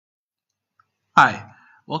Hi,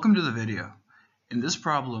 welcome to the video. In this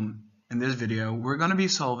video, we're going to be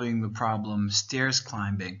solving the problem stairs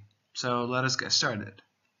climbing. So let us get started.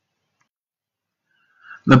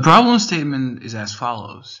 The problem statement is as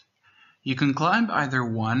follows. You can climb either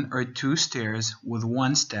one or two stairs with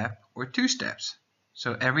one step or two steps.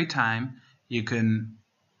 So every time you can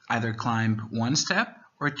either climb one step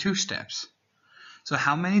or two steps. So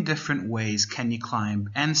how many different ways can you climb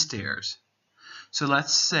n stairs? So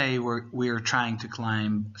let's say we're trying to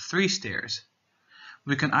climb 3 stairs.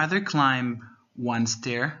 We can either climb one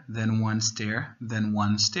stair, then one stair, then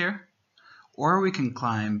one stair, or we can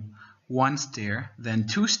climb one stair, then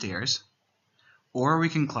 2 stairs, or we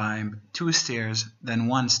can climb 2 stairs, then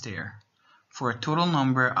 1 stair, for a total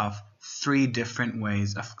number of 3 different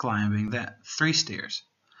ways of climbing the 3 stairs.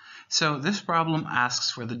 So this problem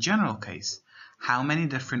asks for the general case. How many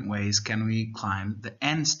different ways can we climb the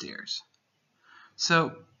n stairs?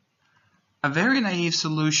 So a very naive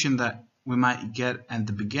solution that we might get at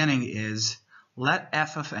the beginning is let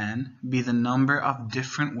f of n be the number of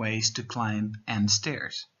different ways to climb n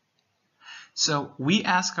stairs. So we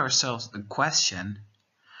ask ourselves the question,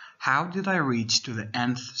 how did I reach to the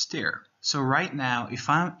nth stair? So right now, if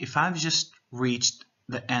I've just reached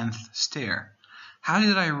the nth stair, how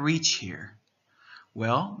did I reach here?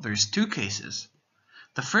 Well, there's 2 cases.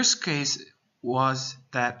 The first case was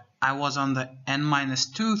that I was on the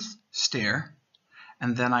n-2th stair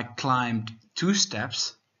and then I climbed 2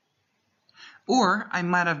 steps, or I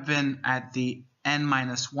might have been at the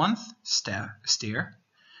n-1th stair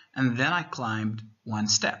and then I climbed 1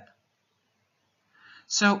 step.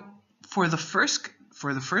 So for the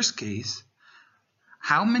first case,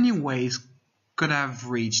 how many ways could I have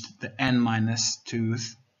reached the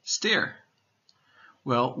n-2th stair?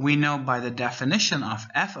 Well, we know by the definition of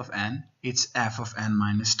f of n, it's f of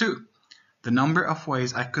n-2. The number of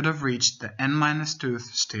ways I could have reached the n-2th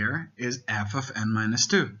stair is f of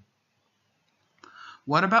n-2.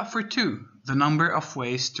 What about for 2, the number of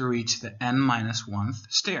ways to reach the n-1th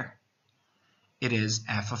stair? It is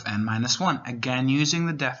f of n-1, again using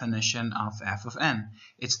the definition of f of n.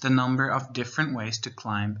 It's the number of different ways to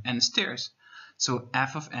climb n stairs. So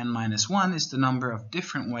f of n-1 is the number of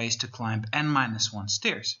different ways to climb n-1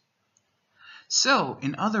 stairs. So,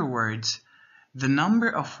 in other words, the number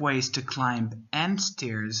of ways to climb n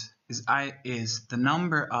stairs is the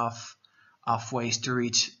number of ways to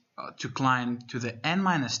reach to climb to the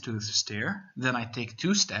n-2th stair. Then I take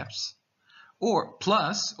 2 steps, so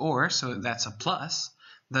that's a plus,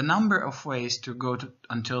 the number of ways to go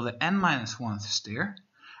until the n-1th stair,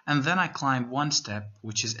 and then I climb 1 step,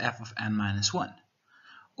 which is f of n-1.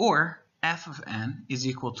 Or f of n is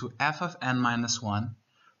equal to f of n-1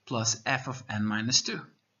 plus f of n-2.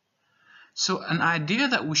 So an idea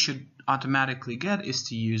that we should automatically get is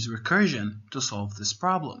to use recursion to solve this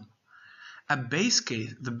problem.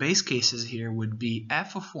 The base cases here would be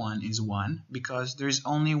f of 1 is 1 because there's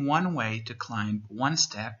only one way to climb 1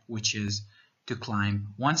 step, which is to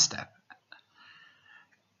climb 1 step.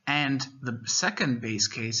 And the second base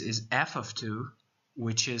case is f of 2,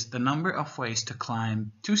 which is the number of ways to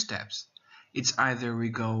climb 2 steps. It's either we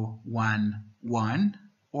go 1, 1,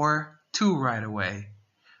 or 2 right away.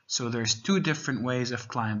 So there's 2 different ways of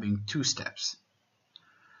climbing 2 steps.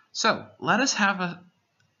 So let us have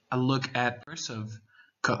a look at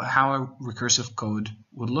how a recursive code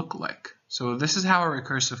would look like. So this is how a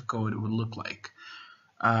recursive code would look like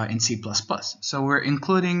in C++. So we're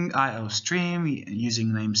including IOStream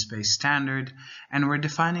using namespace standard, and we're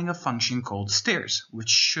defining a function called stairs, which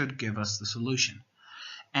should give us the solution.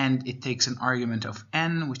 And it takes an argument of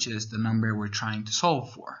n, which is the number we're trying to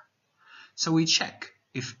solve for. So we check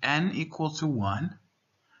if n equal to 1,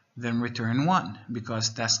 then return 1,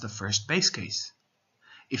 because that's the first base case.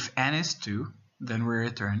 If n is 2, then we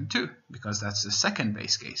return 2, because that's the second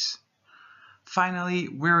base case. Finally,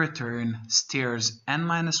 we return stairs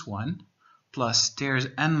n-1 plus stairs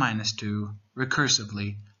n-2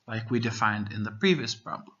 recursively, like we defined in the previous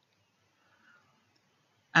problem.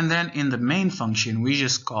 And then in the main function, we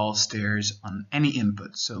just call stairs on any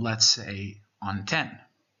input. So let's say on 10.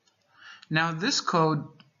 Now this code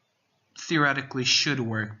theoretically should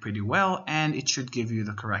work pretty well, and it should give you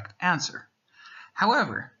the correct answer.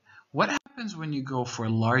 However, what happens when you go for a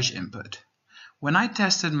large input? When I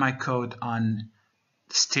tested my code on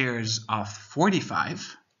stairs of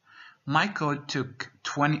 45, my code took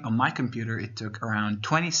on my computer, it took around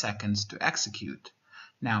 20 seconds to execute.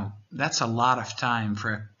 Now, that's a lot of time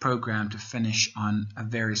for a program to finish on a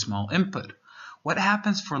very small input. What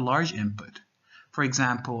happens for large input? For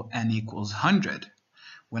example, n equals 100.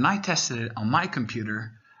 When I tested it on my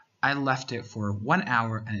computer, I left it for 1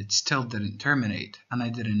 hour and it still didn't terminate, and I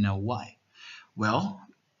didn't know why. Well,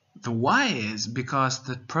 the why is because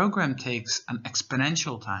the program takes an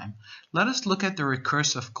exponential time. Let us look at the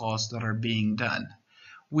recursive calls that are being done.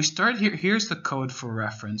 We start here. Here's the code for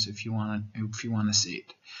reference if you want to see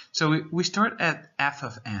it. So we start at f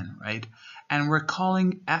of n, right? And we're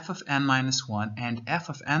calling f of n minus 1 and f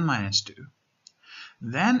of n minus 2.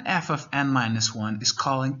 Then f of n minus 1 is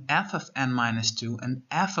calling f of n minus 2 and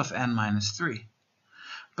f of n minus 3.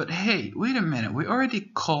 But hey, wait a minute, we already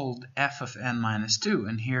called f of n minus 2,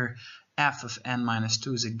 and here f of n minus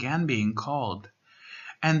 2 is again being called.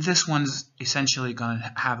 And this one's essentially going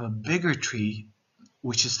to have a bigger tree,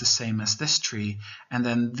 which is the same as this tree, and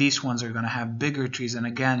then these ones are going to have bigger trees, and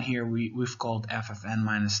again here we've called f of n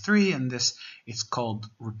minus 3, and this it's called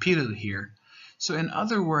repeatedly here. So in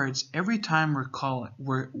other words, every time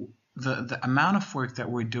the amount of work that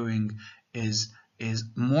we're doing is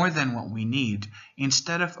more than what we need.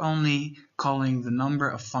 Instead of only calling the number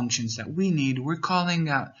of functions that we need, we're calling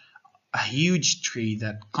a huge tree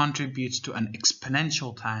that contributes to an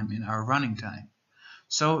exponential time in our running time.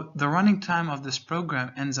 So the running time of this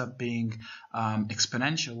program ends up being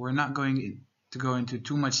exponential. We're not going to go into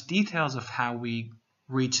too much details of how we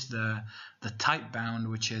reach the type bound,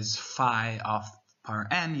 which is phi of power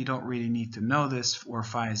n. You don't really need to know this, or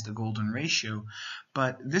phi is the golden ratio,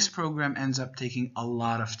 but this program ends up taking a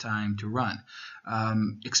lot of time to run,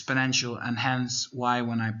 exponential, and hence why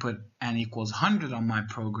when I put n equals 100 on my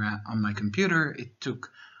program on my computer, it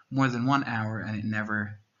took more than 1 hour and it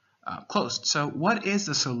never closed. So what is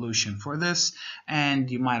the solution for this?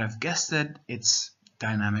 And you might have guessed it, it's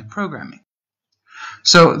dynamic programming.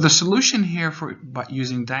 So the solution here for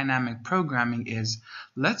using dynamic programming is,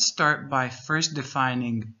 let's start by first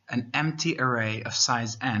defining an empty array of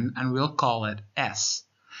size n, and we'll call it S.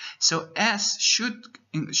 So S should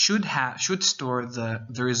store the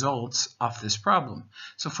results of this problem.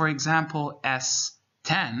 So for example,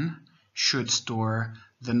 S10 should store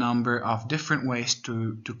the number of different ways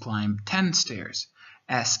to climb 10 stairs.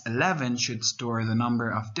 S11 should store the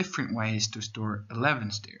number of different ways to store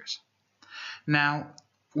 11 stairs. Now,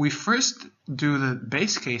 we first do the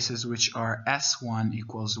base cases, which are S1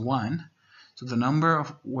 equals 1. So the number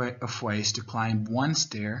of ways to climb 1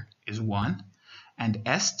 stair is 1. And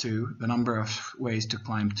S2, the number of ways to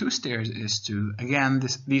climb 2 stairs is 2. Again,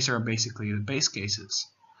 these are basically the base cases.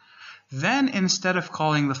 Then, instead of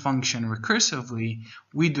calling the function recursively,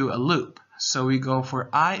 we do a loop. So we go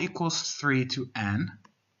for I equals 3 to n.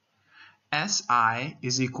 Si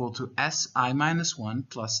is equal to si minus 1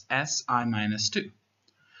 plus si minus 2.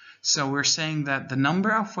 So we're saying that the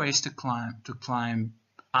number of ways to climb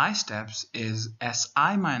I steps is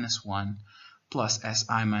si minus 1 plus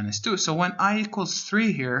si minus 2. So when I equals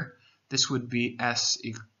 3 here, this would be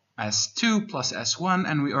s2 plus s1,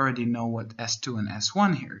 and we already know what s2 and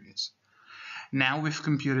s1 here is. Now we've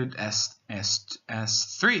computed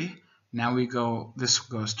s3. Now this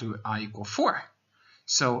goes to I equal 4.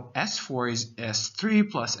 So S4 is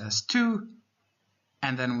S3 plus S2,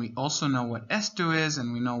 and then we also know what S2 is,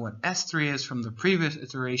 and we know what S3 is from the previous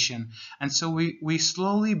iteration, and so we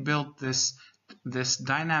slowly built this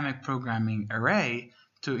dynamic programming array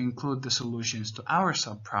to include the solutions to our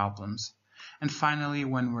subproblems. And finally,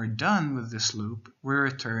 when we're done with this loop, we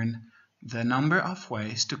return the number of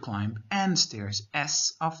ways to climb n stairs,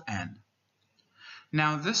 S of n.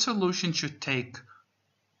 Now this solution should take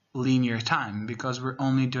linear time because we're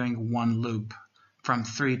only doing one loop from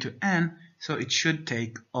 3 to n, so it should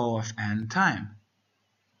take O of n time,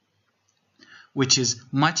 which is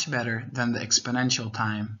much better than the exponential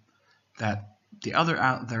time that the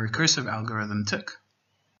recursive algorithm took.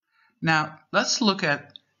 Now let's look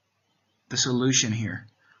at the solution here,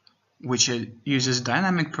 which uses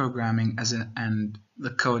dynamic programming and the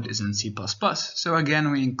code is in C++. So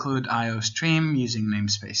again, we include IOStream using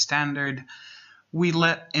namespace standard. We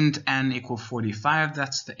let int n equal 45,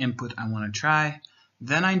 that's the input I want to try.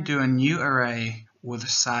 Then I do a new array with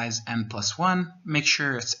size n plus 1. Make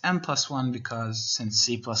sure it's n plus 1 because since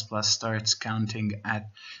C++ starts counting at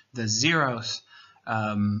the zeros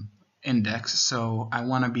index, so I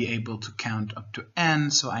want to be able to count up to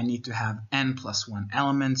n, so I need to have n plus 1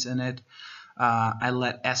 elements in it. I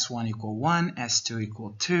let s1 equal 1, s2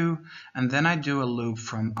 equal 2, and then I do a loop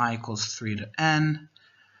from I equals 3 to n,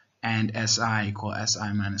 and si equal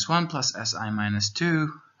si minus 1 plus si minus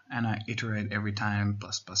 2, and I iterate every time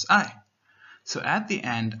plus I. So at the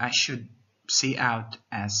end, I should see out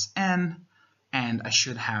as n, and I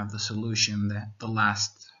should have the solution,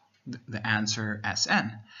 the answer as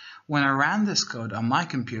n. When I ran this code on my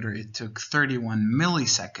computer, it took 31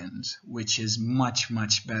 milliseconds, which is much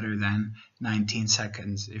better than 19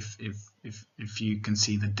 seconds if you can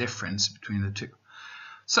see the difference between the two.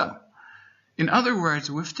 So, in other words,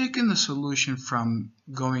 we've taken the solution from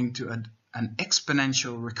going to an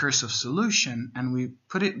exponential recursive solution, and we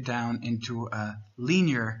put it down into a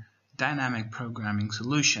linear dynamic programming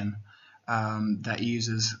solution that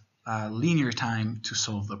uses linear time to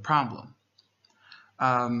solve the problem.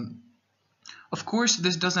 Of course,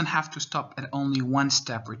 this doesn't have to stop at only one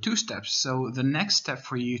step or two steps. So the next step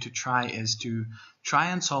for you to try is to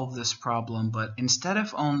try and solve this problem, but instead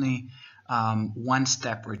of only one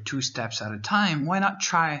step or two steps at a time, why not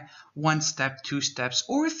try one step, two steps,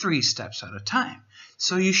 or three steps at a time?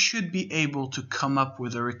 So you should be able to come up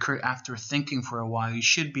with after thinking for a while, you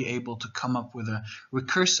should be able to come up with a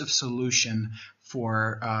recursive solution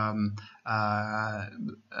for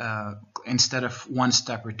instead of one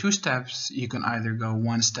step or two steps, you can either go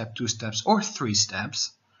one step, two steps, or three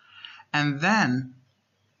steps. And then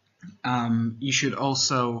you should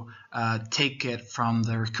also take it from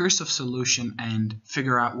the recursive solution and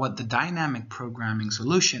figure out what the dynamic programming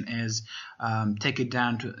solution is. Take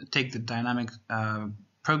the dynamic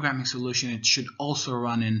programming solution. It should also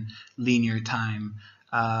run in linear time.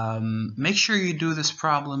 Make sure you do this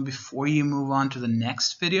problem before you move on to the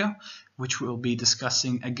next video, which we'll be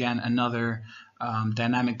discussing again another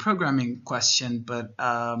dynamic programming question, but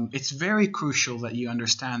it's very crucial that you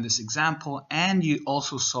understand this example and you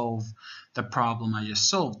also solve the problem I just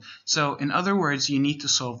solved. So in other words, you need to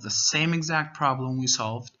solve the same exact problem we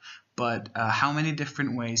solved, but how many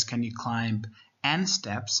different ways can you climb n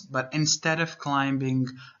steps? But instead of climbing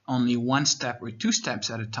only one step or two steps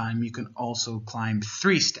at a time, you can also climb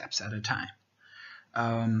 3 steps at a time.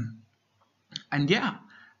 And yeah,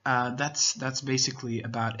 that's basically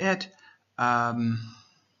about it.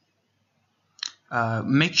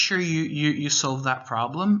 Make sure you solve that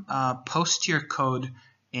problem. Post your code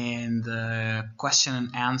in the question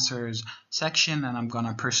and answers section, and I'm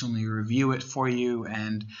gonna personally review it for you,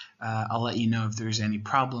 and I'll let you know if there's any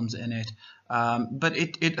problems in it. But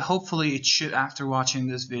hopefully it should, after watching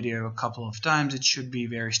this video a couple of times, it should be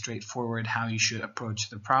very straightforward how you should approach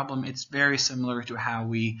the problem. It's very similar to how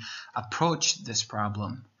we approach this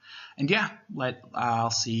problem. And yeah, I'll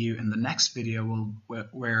see you in the next video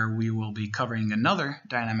where we will be covering another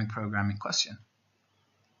dynamic programming question.